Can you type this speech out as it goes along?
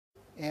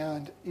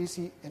and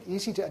easy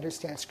to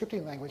understand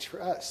scripting language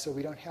for us, so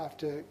we don't have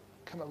to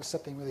come up with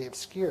something really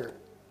obscure.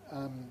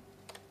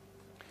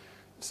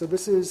 So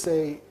this is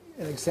an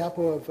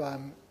example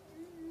of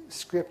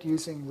script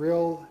using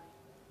real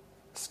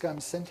SCUM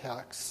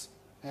syntax.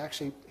 I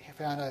actually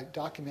found a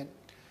document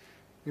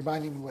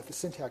reminding me what the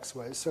syntax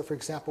was. So for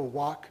example,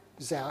 walk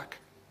Zak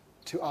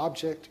to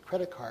object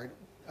credit card.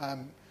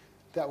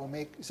 That will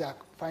make Zak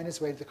find his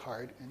way to the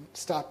card and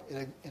stop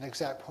at an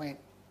exact point,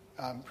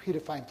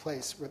 predefined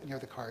place near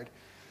the card.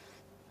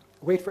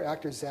 Wait for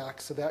actor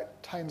Zak, so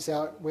that times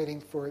out,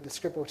 waiting for the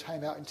script will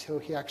time out until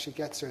he actually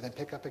gets there, then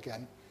pick up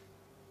again.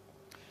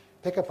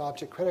 Pick up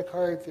object credit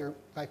card, there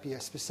might be a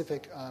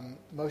specific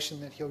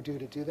motion that he'll do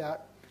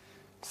that.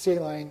 Stay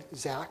line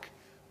Zak,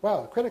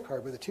 wow, a credit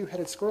card with a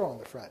two-headed squirrel on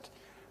the front.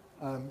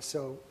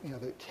 So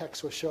the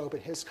text will show up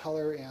in his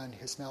color and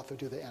his mouth will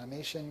do the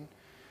animation.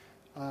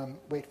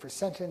 Wait for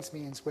sentence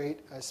means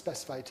wait a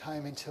specified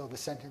time until the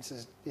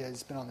sentence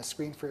has been on the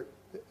screen for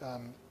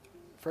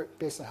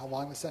based on how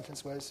long the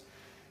sentence was.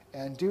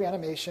 And do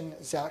animation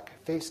Zak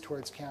face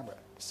towards camera.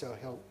 So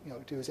he'll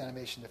do his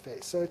animation to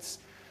face. So it's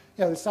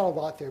there's not a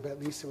lot there, but at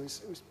least it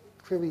was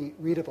clearly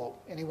readable.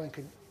 Anyone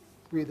could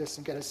read this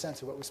and get a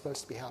sense of what was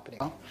supposed to be happening.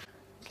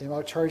 Okay, I'm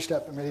all charged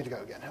up. I'm ready to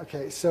go again.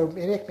 Okay, so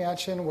Maniac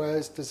Mansion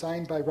was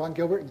designed by Ron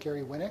Gilbert and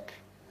Gary Winnick.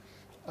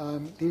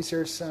 These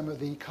are some of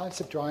the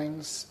concept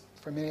drawings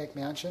for Maniac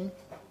Mansion.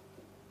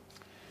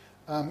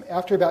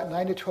 After about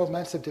 9 to 12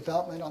 months of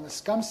development on the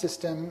SCUM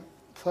system,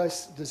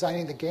 plus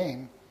designing the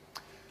game,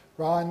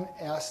 Ron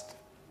asked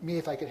me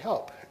if I could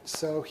help.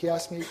 So he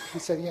asked me, he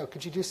said,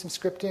 could you do some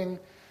scripting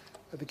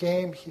of the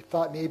game? He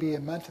thought maybe a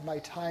month of my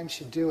time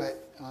should do it.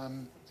 I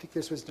think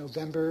this was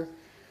November.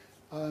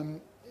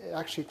 It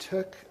actually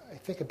took, I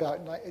think,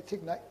 about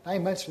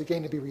 9 months for the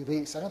game to be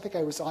released. I don't think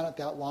I was on it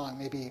that long,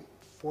 maybe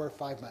 4 or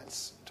 5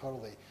 months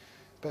totally.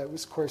 But it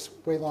was, of course,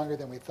 way longer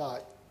than we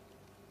thought.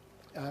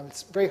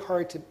 It's very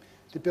hard to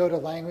build a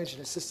language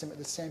and a system at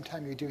the same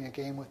time you're doing a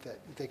game with it.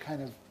 They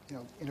kind of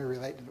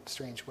interrelate in a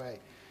strange way.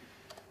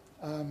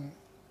 But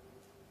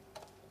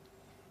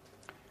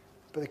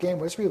the game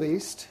was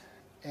released,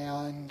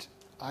 and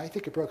I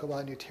think it broke a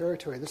lot of new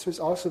territory. This was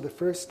also the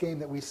first game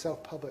that we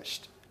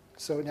self-published.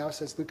 So it now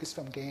says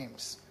Lucasfilm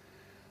Games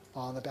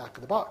on the back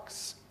of the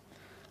box.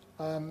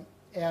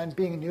 And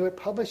being new at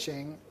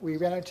publishing, we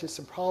ran into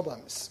some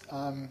problems.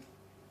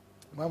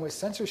 One was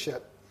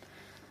censorship.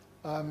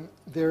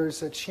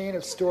 There's a chain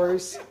of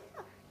stores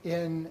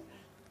in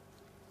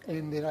the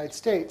United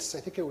States,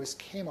 I think it was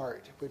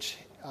Kmart, which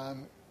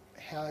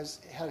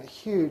had a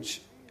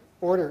huge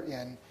order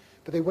in,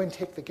 but they wouldn't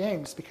take the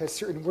games because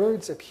certain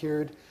words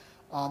appeared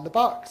on the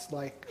box,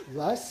 like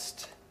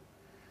lust,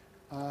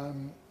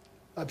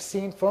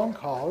 obscene phone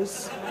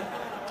calls.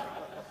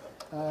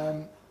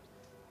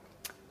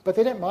 But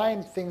they didn't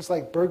mind things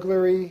like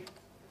burglary,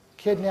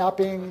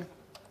 kidnapping,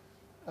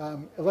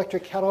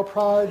 electric cattle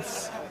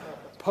prods,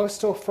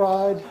 postal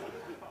fraud,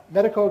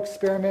 medical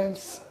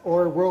experiments,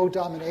 or world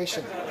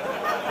domination.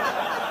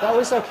 That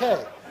was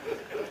okay.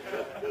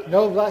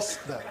 No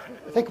lust, though.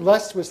 I think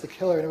lust was the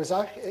killer, and it was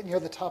near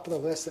the top of the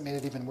list that made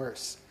it even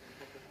worse.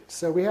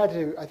 So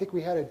I think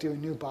we had to do a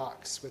new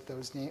box with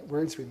those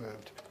words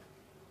removed.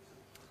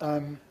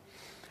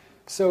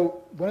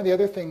 So one of the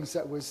other things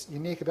that was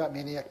unique about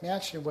Maniac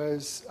Mansion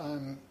was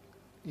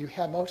you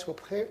had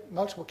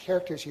multiple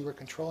characters you were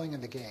controlling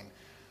in the game.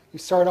 You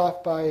start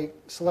off by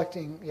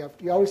selecting,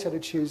 you always had to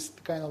choose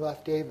the guy on the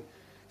left, Dave.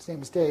 His name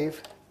was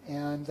Dave,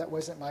 and that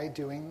wasn't my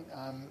doing.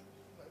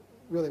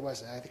 Really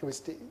wasn't. I think it was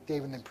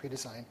Dave and then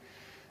pre-design.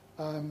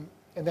 And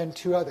then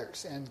 2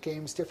 others, and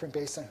games different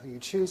based on who you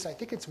choose. I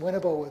think it's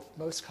winnable with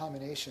most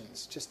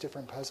combinations, just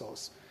different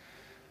puzzles,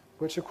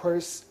 which of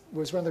course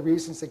was one of the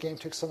reasons the game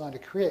took so long to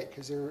create,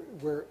 because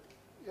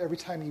every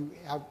time you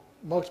have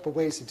multiple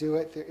ways to do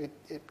it,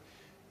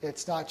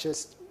 it's not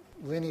just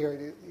linear.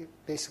 It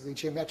basically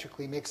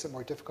geometrically makes it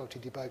more difficult to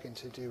debug and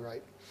to do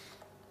right.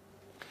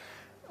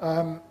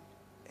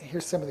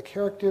 Here's some of the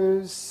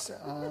characters.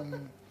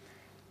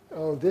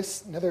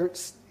 Another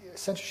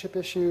censorship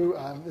issue.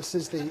 This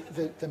is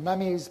the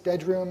mummy's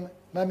bedroom.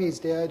 Mummy's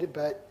dead,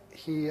 but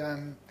he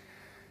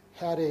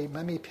had a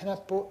mummy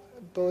pinup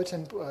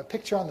bulletin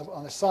picture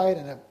on the side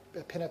and a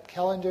pinup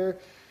calendar.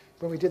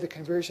 When we did the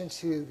conversion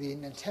to the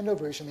Nintendo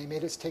version, they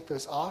made us take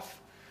those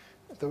off.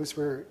 Those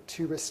were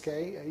too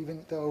risque,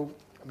 even though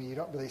you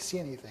don't really see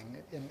anything.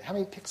 And how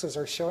many pixels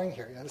are showing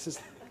here? This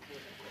is.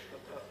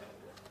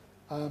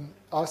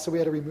 Also, we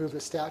had to remove the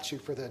statue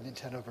for the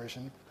Nintendo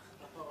version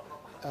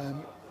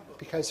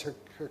because her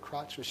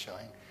crotch was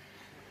showing.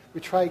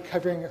 We tried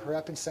covering her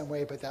up in some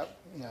way, but that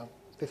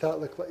they thought it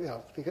looked like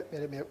I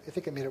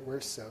think it made it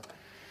worse. So.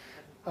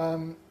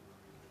 And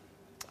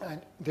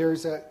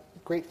there's a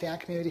great fan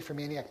community for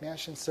Maniac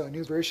Mansion, so a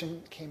new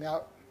version came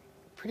out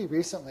pretty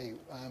recently,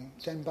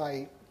 done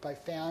by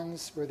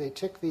fans, where they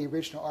took the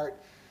original art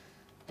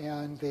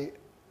and they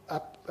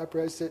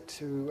up-res it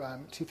to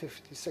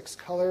 256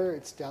 color.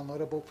 It's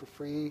downloadable for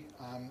free.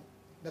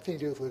 Nothing to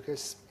do with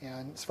Lucas.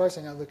 And as far as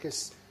I know,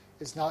 Lucas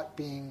is not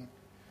being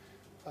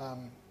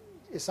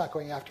it's not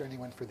going after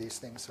anyone for these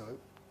things, so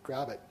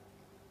grab it.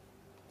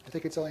 I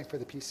think it's only for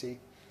the PC.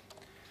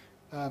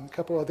 A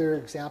couple other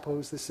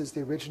examples. This is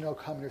the original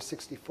Commodore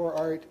 64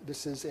 art.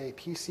 This is a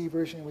PC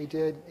version we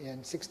did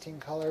in 16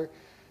 color,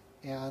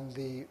 and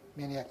the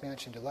Maniac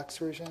Mansion Deluxe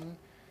version.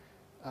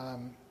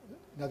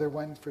 Another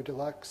one for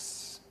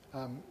Deluxe.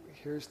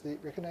 Here's the,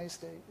 is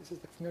this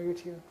familiar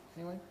to you?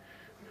 Anyone?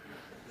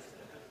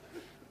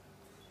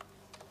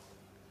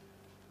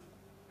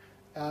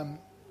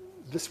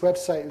 This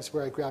website is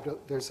where I grabbed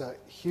it. There's a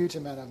huge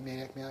amount of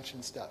Maniac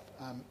Mansion stuff.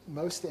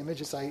 Most of the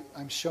images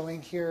I'm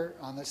showing here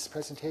on this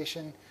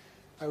presentation,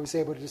 I was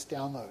able to just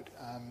download,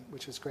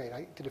 which was great.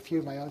 I did a few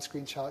of my own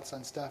screenshots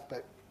on stuff,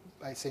 but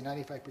I'd say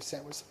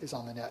 95% is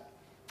on the net.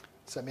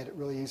 So it made it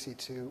really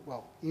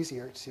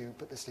easier to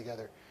put this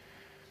together.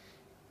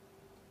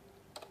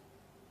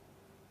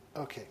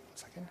 Okay, 1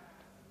 second.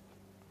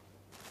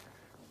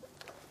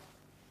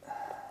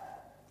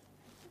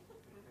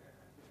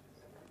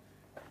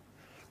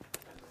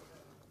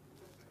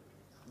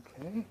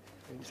 Okay,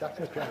 Zak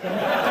McKracken.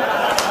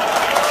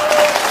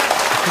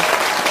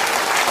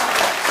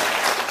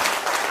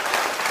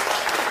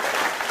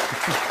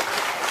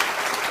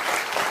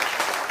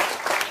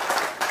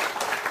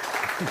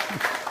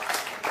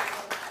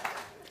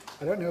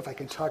 I don't know if I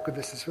can talk with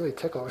this. This really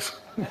tickles.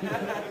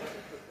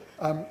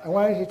 I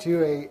wanted to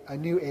do a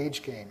new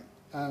age game,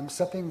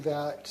 something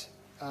that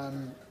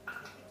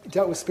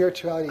dealt with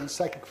spirituality and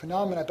psychic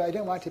phenomena, but I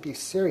didn't want it to be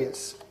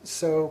serious.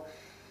 So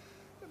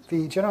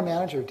the general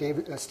manager,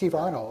 Steve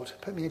Arnold,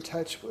 put me in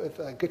touch with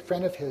a good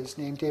friend of his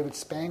named David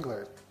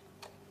Spangler.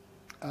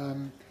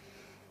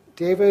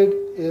 David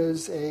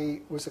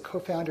was a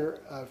co-founder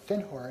of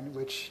Finhorn,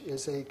 which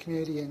is a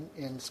community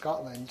in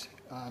Scotland,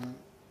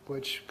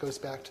 which goes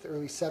back to the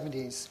early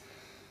 70s,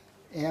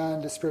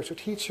 and a spiritual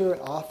teacher, an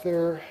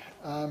author,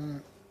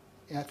 and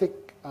I think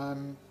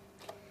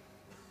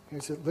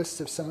here's a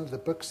list of some of the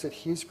books that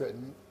he's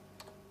written,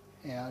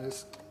 and I'll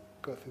just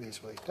go through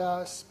these really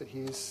fast, but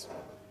he was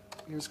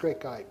a great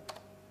guy.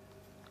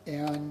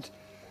 And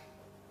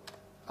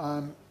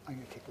I'm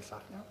going to take this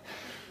off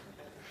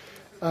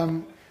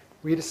now.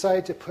 We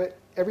decided to put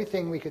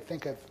everything we could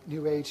think of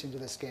New Age into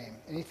this game,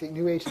 anything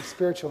New Age and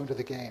spiritual into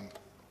the game,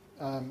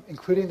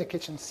 including the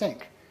kitchen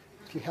sink,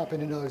 if you happen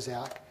to know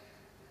Zak,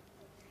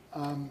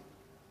 and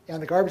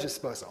the garbage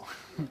disposal.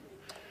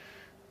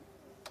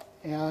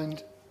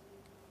 And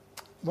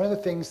one of the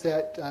things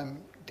that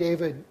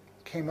David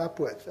came up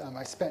with,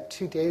 I spent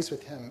 2 days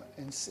with him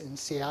in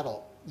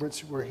Seattle,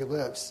 where he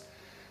lives,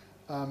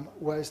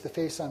 was the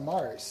face on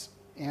Mars.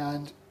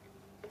 And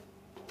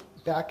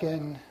back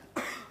in,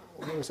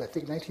 what was it, I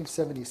think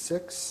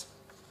 1976?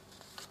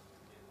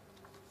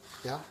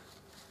 Yeah?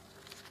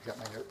 I got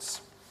my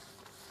notes.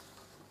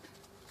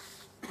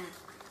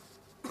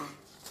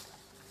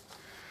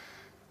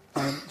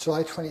 On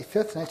July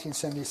 25th,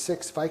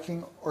 1976,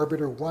 Viking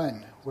Orbiter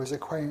 1 was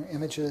acquiring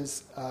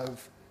images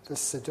of the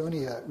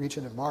Cydonia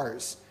region of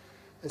Mars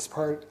as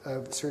part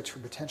of the search for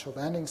potential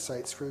landing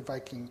sites for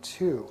Viking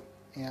 2.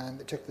 And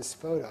it took this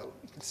photo.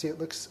 You can see it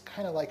looks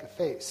kind of like a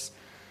face.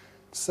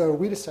 So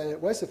we decided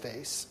it was a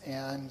face,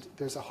 and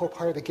there's a whole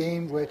part of the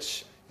game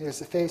which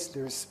there's a face,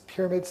 there's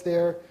pyramids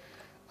there.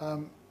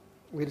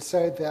 We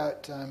decided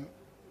that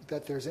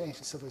there's an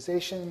ancient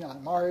civilization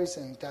on Mars,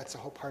 and that's a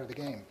whole part of the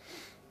game.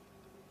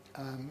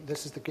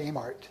 This is the game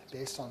art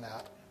based on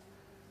that.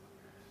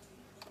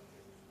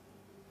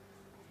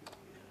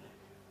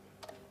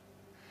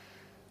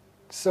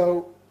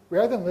 So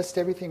rather than list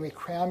everything we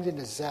crammed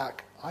into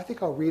Zak, I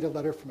think I'll read a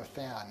letter from a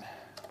fan.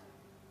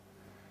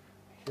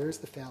 Here's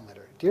the fan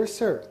letter. Dear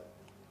Sir,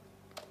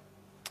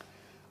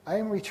 I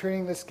am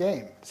returning this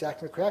game, Zak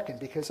McKracken,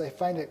 because I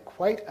find it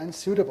quite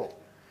unsuitable.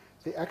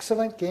 The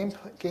excellent game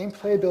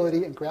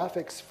playability and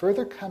graphics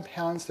further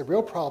compounds the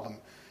real problem.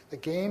 The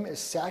game is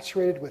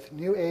saturated with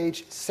New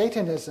Age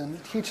Satanism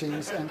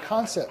teachings and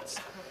concepts.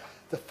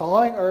 The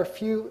following are a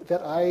few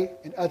that I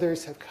and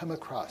others have come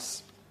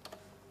across.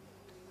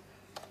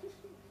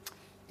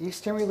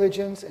 Eastern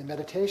religions and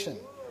meditation.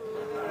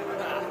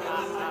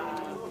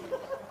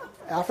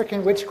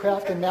 African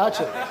witchcraft and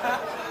magic.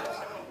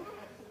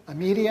 A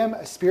medium,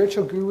 a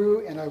spiritual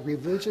guru, and a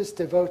religious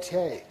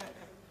devotee.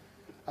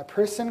 A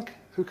person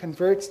who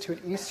converts to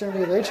an Eastern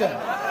religion.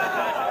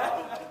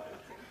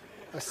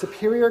 A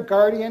superior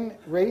guardian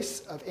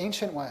race of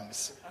ancient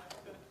ones.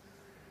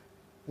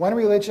 One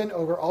religion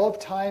over all of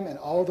time and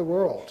all of the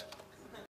world.